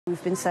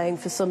We've been saying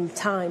for some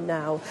time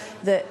now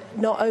that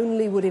not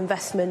only would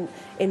investment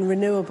in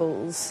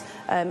renewables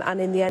and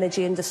in the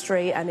energy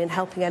industry and in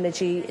helping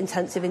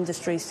energy-intensive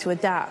industries to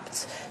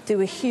adapt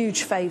do a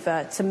huge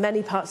favour to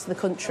many parts of the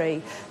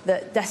country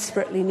that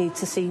desperately need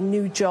to see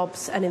new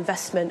jobs and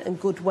investment and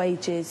good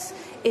wages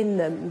in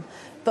them,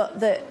 but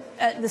that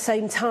at the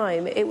same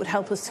time it would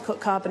help us to cut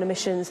carbon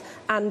emissions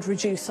and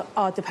reduce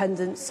our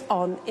dependence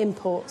on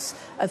imports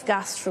of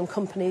gas from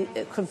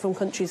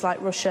countries like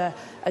Russia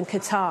and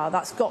Qatar.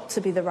 That's got to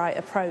be the right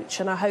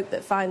approach, and I hope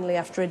that finally,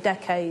 after a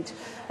decade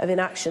of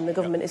inaction, the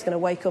government is going to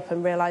wake up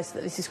and realise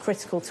that this is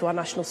critical to our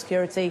national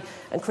security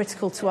and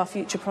critical to our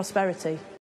future prosperity.